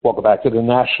Welcome back to the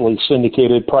nationally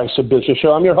syndicated Price of Business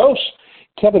Show. I'm your host,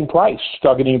 Kevin Price,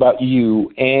 talking about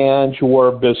you and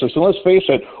your business. And let's face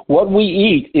it, what we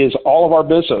eat is all of our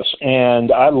business.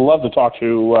 And I love to talk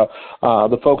to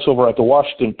the folks over at the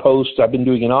Washington Post. I've been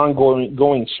doing an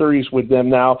ongoing series with them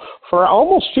now for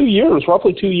almost 2 years,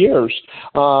 roughly 2 years,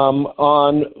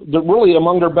 on really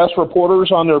among their best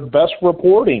reporters on their best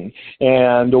reporting.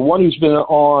 And the one who's been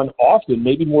on often,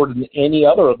 maybe more than any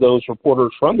other of those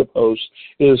reporters from the Post,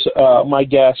 is my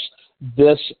guest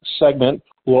this segment,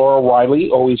 Laura Reiley.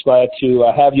 Always glad to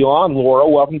have you on, Laura.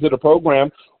 Welcome to the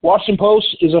program. Washington Post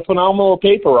is a phenomenal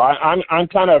paper. I'm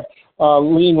kind of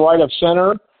lean right of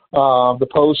center. The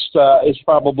Post is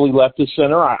probably left of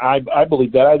center. I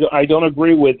believe that. I don't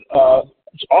agree with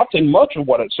often much of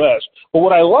what it says. But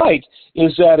what I like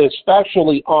is that it's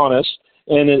factually honest,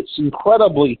 and it's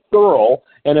incredibly thorough,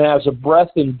 and it has a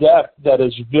breadth and depth that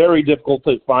is very difficult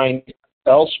to find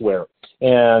elsewhere.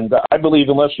 And I believe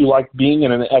unless you like being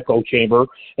in an echo chamber,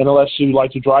 and unless you like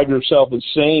to drive yourself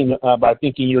insane by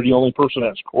thinking you're the only person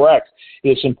that's correct,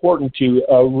 it's important to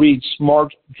read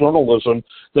smart journalism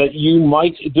that you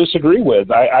might disagree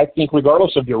with. I think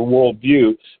regardless of your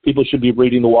worldview, people should be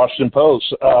reading the Washington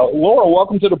Post. Laura,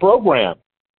 welcome to the program.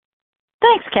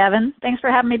 Thanks, Kevin. Thanks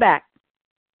for having me back.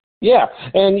 Yeah,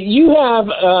 and you have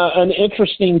an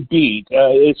interesting beat.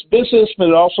 It's business, but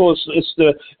it also it's the,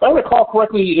 if I recall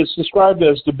correctly, it's described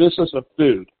as the business of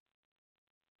food.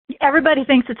 Everybody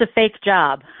thinks it's a fake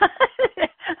job. I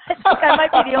think I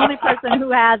might be the only person who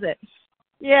has it.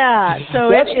 Yeah,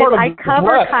 so I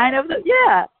cover kind of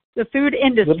the food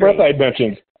industry. The breadth I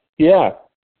mentioned. Yeah.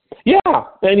 Yeah,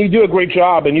 and you do a great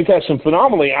job, and you've had some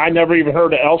phenomenally, I never even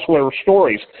heard of elsewhere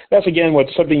stories. That's, again,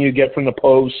 what's something you get from the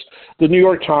Post, the New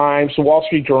York Times, the Wall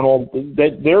Street Journal.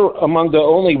 They're among the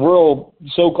only real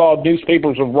so-called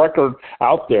newspapers of record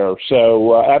out there,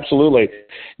 so absolutely.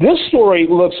 This story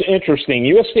looks interesting.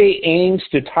 USDA aims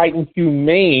to tighten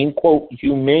humane, quote,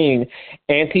 humane,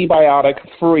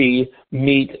 antibiotic-free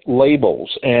meat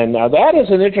labels. And that is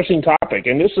an interesting topic.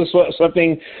 And this is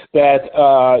something that,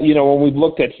 when we've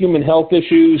looked at human health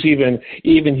issues, even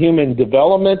human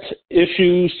development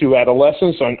issues through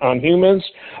adolescence on humans,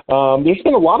 there's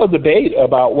been a lot of debate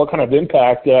about what kind of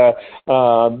impact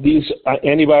these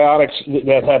antibiotics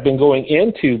that have been going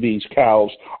into these cows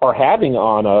are having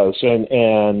on us.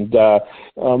 And a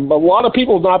lot of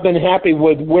people have not been happy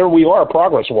with where we are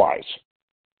progress-wise.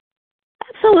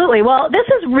 Absolutely. Well, this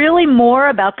is really more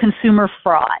about consumer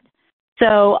fraud.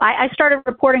 So I started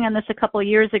reporting on this a couple of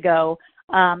years ago.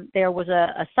 There was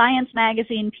a Science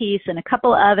magazine piece and a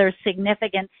couple other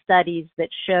significant studies that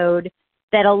showed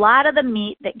that a lot of the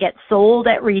meat that gets sold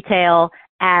at retail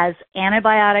as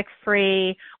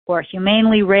antibiotic-free or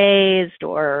humanely raised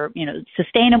or,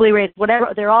 sustainably raised,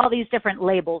 whatever, there are all these different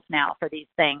labels now for these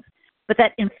things. But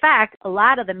that, in fact, a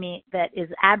lot of the meat that is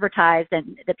advertised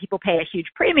and that people pay a huge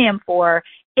premium for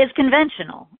is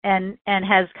conventional and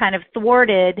has kind of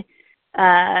thwarted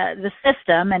the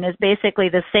system and is basically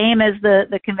the same as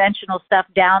the conventional stuff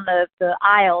down the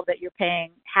aisle that you're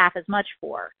paying half as much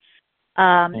for.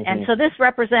 And so this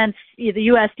represents the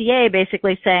USDA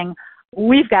basically saying,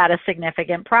 we've got a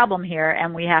significant problem here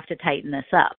and we have to tighten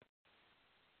this up.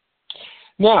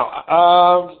 Now,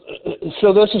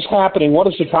 so this is happening. What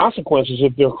is the consequences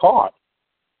if they're caught?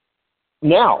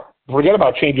 Now, forget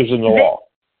about changes in the law.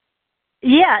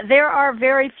 Yeah, there are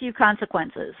very few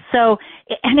consequences. So,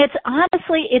 and it's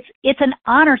honestly, it's an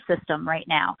honor system right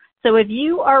now. So if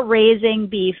you are raising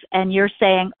beef and you're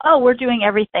saying, oh, we're doing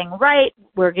everything right,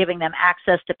 we're giving them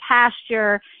access to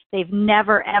pasture, they've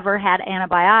never, ever had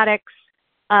antibiotics,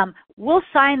 we'll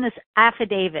sign this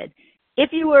affidavit.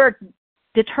 If you were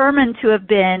determined to have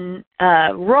been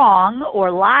wrong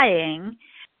or lying,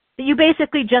 you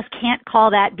basically just can't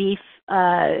call that beef,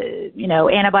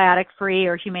 antibiotic-free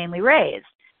or humanely raised.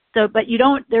 So, but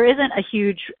there isn't a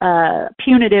huge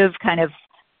punitive kind of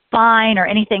fine or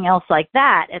anything else like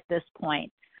that at this point.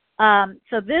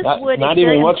 So this would not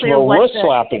even much more worth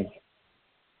slapping.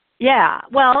 Yeah,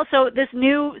 well, so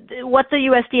what the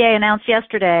USDA announced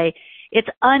yesterday, it's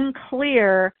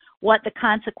unclear what the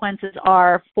consequences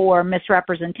are for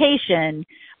misrepresentation,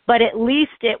 but at least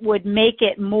it would make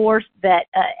it more that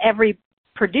every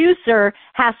producer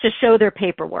has to show their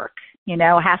paperwork,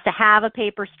 has to have a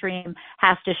paper stream,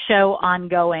 has to show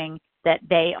ongoing that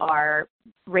they are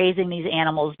raising these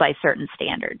animals by certain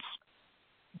standards.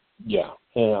 Yeah.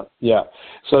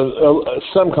 So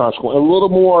some consequence, a little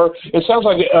more, it sounds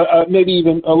like maybe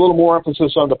even a little more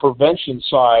emphasis on the prevention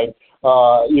side,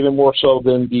 even more so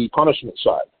than the punishment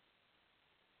side.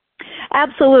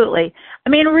 Absolutely. I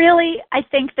mean, really, I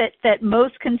think that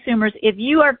most consumers, if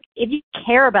you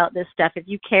care about this stuff, if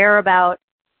you care about,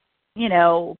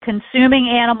 consuming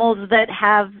animals that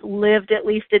have lived at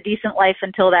least a decent life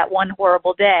until that one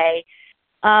horrible day,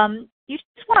 you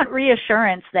just want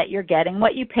reassurance that you're getting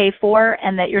what you pay for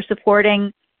and that you're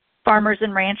supporting farmers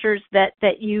and ranchers that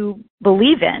you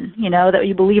believe in, that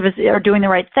you believe are doing the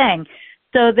right thing.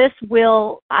 So this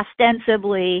will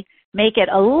ostensibly make it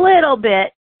a little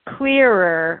bit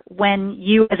clearer when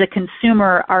you as a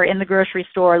consumer are in the grocery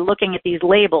store looking at these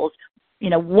labels,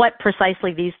 what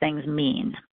precisely these things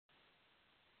mean.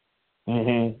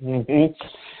 And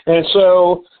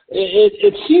so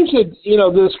it seems that,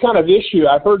 this kind of issue,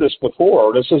 I've heard this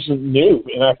before, this isn't new,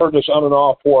 and I've heard this on and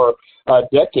off for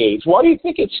decades. Why do you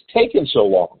think it's taken so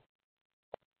long?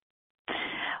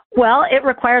 Well, it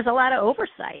requires a lot of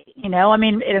oversight. I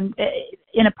mean,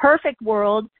 in a perfect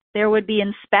world, there would be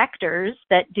inspectors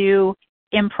that do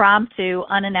impromptu,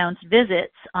 unannounced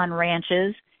visits on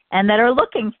ranches and that are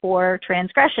looking for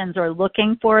transgressions or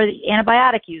looking for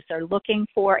antibiotic use or looking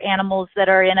for animals that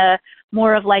are in a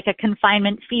more of like a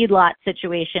confinement feedlot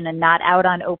situation and not out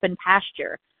on open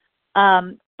pasture.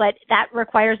 But that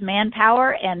requires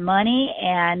manpower and money,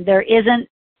 and there isn't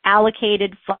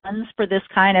allocated funds for this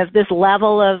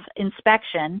level of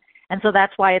inspection. And so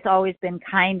that's why it's always been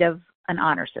kind of an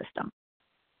honor system.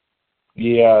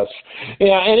 Yes.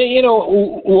 Yeah, and,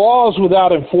 laws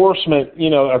without enforcement,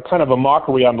 are kind of a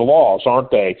mockery on the laws, aren't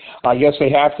they? I guess they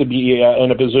have to be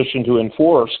in a position to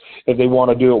enforce if they want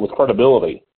to do it with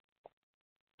credibility.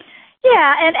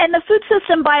 Yeah, and the food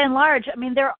system, by and large, I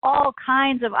mean, there are all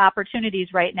kinds of opportunities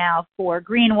right now for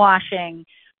greenwashing,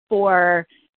 for,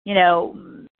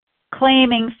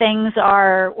 claiming things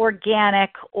are organic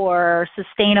or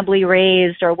sustainably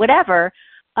raised or whatever,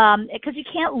 because you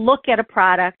can't look at a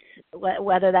product,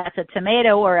 whether that's a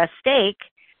tomato or a steak,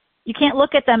 you can't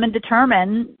look at them and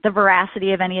determine the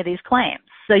veracity of any of these claims.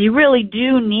 So you really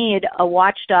do need a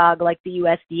watchdog like the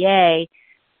USDA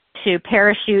to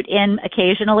parachute in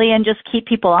occasionally and just keep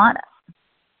people honest.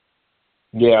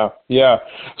 Yeah.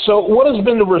 So what has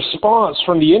been the response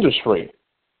from the industry?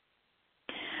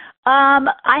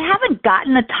 I haven't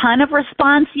gotten a ton of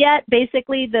response yet.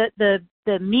 Basically,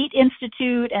 the Meat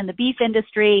Institute and the beef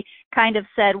industry kind of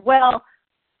said, well,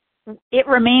 it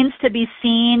remains to be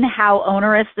seen how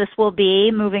onerous this will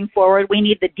be moving forward. We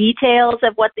need the details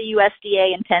of what the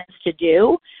USDA intends to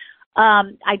do.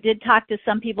 I did talk to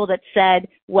some people that said,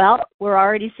 well, we're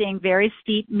already seeing very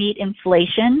steep meat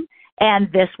inflation,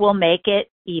 and this will make it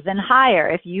even higher.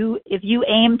 If you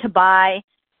aim to buy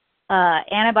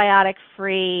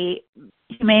antibiotic-free,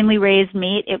 humanely raised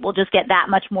meat, it will just get that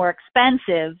much more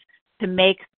expensive to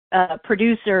make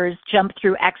producers jump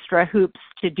through extra hoops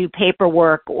to do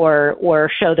paperwork or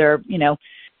show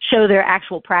their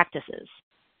actual practices.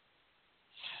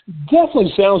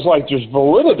 Definitely sounds like there's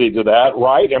validity to that,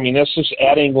 right? I mean, that's just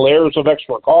adding layers of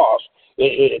extra cost.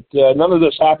 None of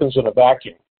this happens in a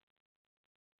vacuum.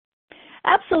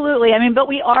 Absolutely. I mean, but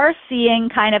we are seeing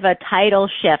kind of a tidal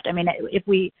shift. I mean,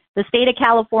 the state of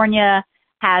California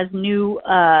has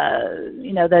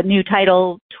the new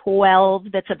Title 12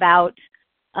 that's about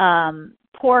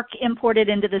pork imported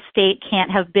into the state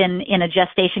can't have been in a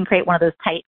gestation crate, one of those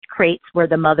tight crates where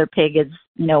the mother pig is,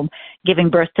 giving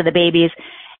birth to the babies.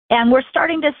 And we're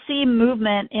starting to see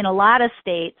movement in a lot of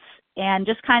states and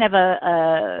just kind of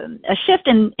a shift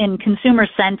in consumer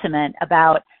sentiment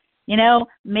about,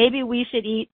 maybe we should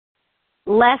eat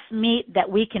less meat that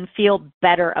we can feel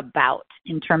better about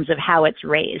in terms of how it's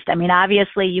raised. I mean,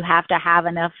 obviously you have to have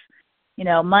enough,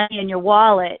 money in your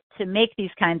wallet to make these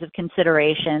kinds of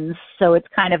considerations. So it's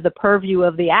kind of the purview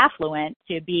of the affluent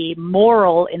to be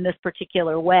moral in this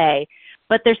particular way.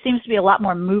 But there seems to be a lot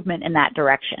more movement in that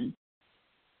direction.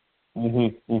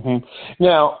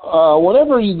 Now,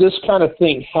 whenever this kind of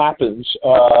thing happens,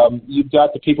 you've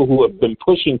got the people who have been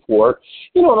pushing for it.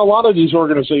 And a lot of these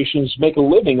organizations make a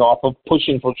living off of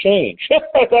pushing for change.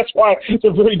 That's why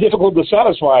they're very difficult to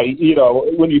satisfy,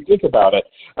 when you think about it.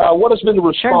 What has been the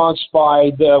response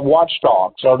by the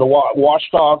watchdogs? Are the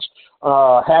watchdogs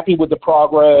happy with the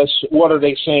progress? What are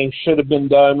they saying should have been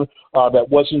done that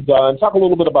wasn't done? Talk a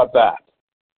little bit about that.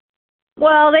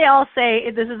 Well, they all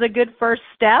say this is a good first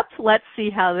step. Let's see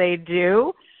how they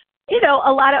do.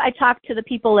 I talked to the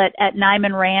people at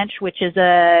Nyman Ranch, which is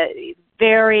a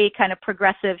very kind of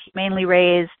progressive, humanely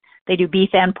raised. They do beef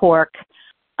and pork.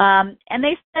 And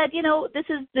they said,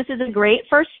 this is a great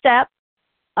first step.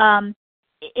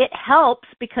 It helps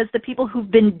because the people who've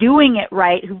been doing it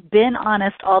right, who've been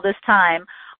honest all this time,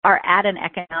 are at an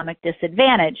economic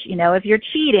disadvantage. If you're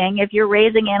cheating, if you're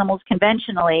raising animals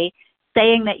conventionally,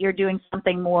 saying that you're doing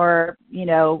something more,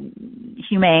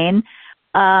 humane,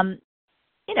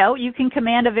 you can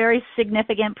command a very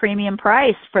significant premium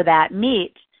price for that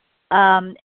meat.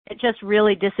 It just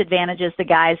really disadvantages the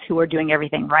guys who are doing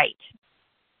everything right.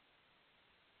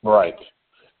 Right.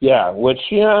 Yeah, which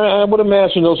I would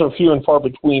imagine those are few and far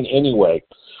between anyway.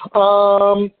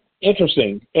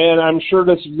 Interesting, and I'm sure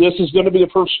this is going to be the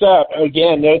first step.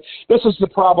 Again, this is the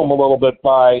problem a little bit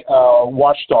by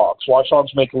watchdogs.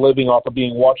 Watchdogs make a living off of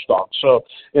being watchdogs. So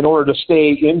in order to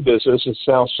stay in business, it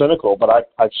sounds cynical, but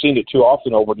I've seen it too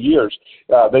often over the years.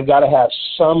 They've got to have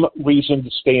some reason to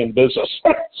stay in business.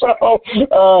 So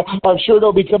I'm sure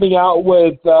they'll be coming out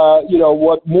with,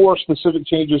 what more specific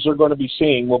changes they're going to be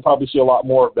seeing. We'll probably see a lot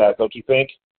more of that, don't you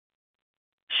think?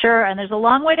 Sure, and there's a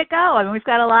long way to go. I mean, we've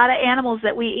got a lot of animals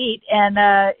that we eat, and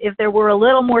if there were a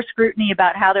little more scrutiny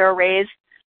about how they're raised,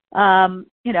 I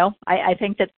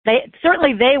think that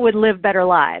they would live better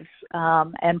lives,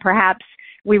 and perhaps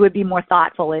we would be more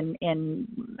thoughtful in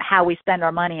how we spend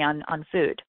our money on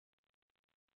food.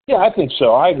 Yeah, I think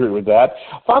so. I agree with that.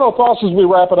 Final thoughts as we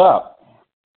wrap it up.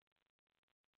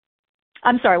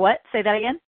 I'm sorry, what? Say that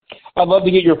again? I'd love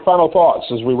to get your final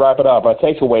thoughts as we wrap it up, a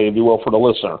takeaway, if you will, for the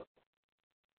listener.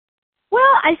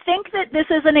 Well, I think that this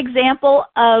is an example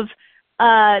of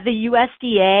the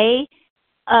USDA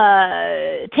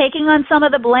taking on some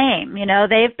of the blame.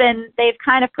 They've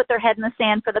kind of put their head in the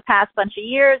sand for the past bunch of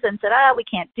years and said, we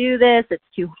can't do this, it's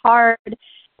too hard.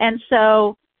 And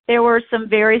so there were some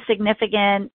very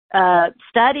significant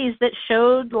studies that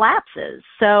showed lapses.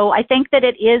 So I think that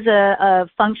it is a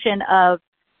function of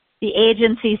the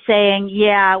agency saying,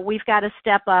 we've got to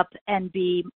step up and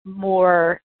be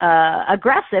more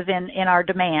aggressive in our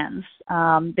demands,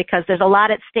 because there's a lot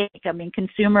at stake. I mean,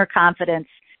 consumer confidence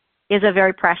is a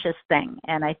very precious thing,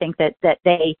 and I think that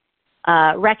they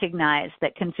recognize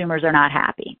that consumers are not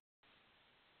happy.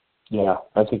 Yeah,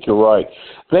 I think you're right.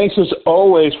 Thanks as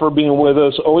always for being with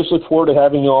us. Always look forward to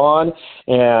having you on.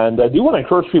 And I do want to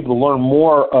encourage people to learn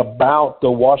more about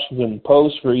the Washington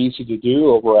Post. Very easy to do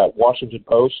over at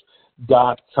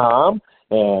WashingtonPost.com.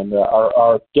 And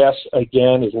our guest,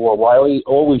 again, is Reiley.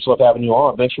 Always love having you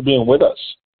on. Thanks for being with us.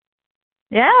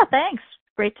 Yeah, thanks.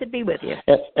 Great to be with you.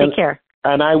 Take care.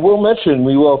 And I will mention,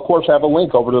 we will, of course, have a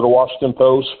link over to the Washington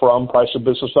Post from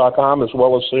priceofbusiness.com, as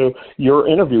well as to your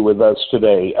interview with us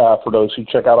today for those who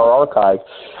check out our archive.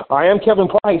 I am Kevin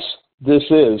Price. This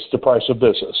is The Price of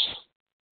Business.